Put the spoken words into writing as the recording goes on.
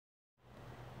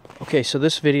Okay, so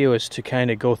this video is to kind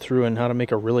of go through and how to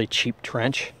make a really cheap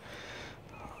trench.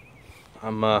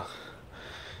 I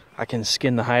can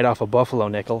skin the hide off a buffalo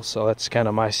nickel, so that's kind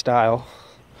of my style.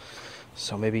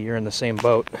 So maybe you're in the same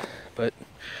boat. But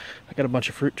I got a bunch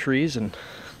of fruit trees and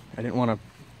I didn't want to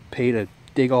pay to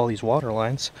dig all these water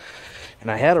lines. And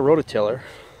I had a rototiller.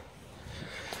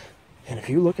 And if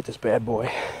you look at this bad boy,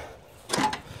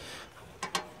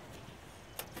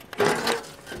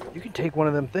 you can take one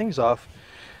of them things off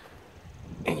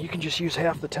and you can just use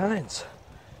half the tines.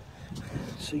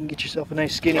 So you can get yourself a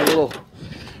nice skinny little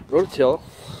rototiller,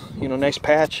 you know, nice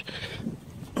patch.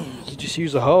 You just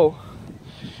use a hoe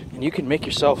and you can make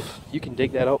yourself, you can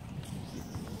dig that out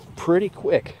pretty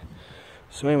quick.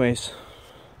 So anyways,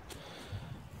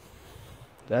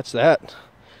 that's that.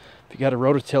 If you got a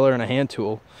rototiller and a hand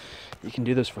tool, you can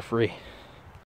do this for free.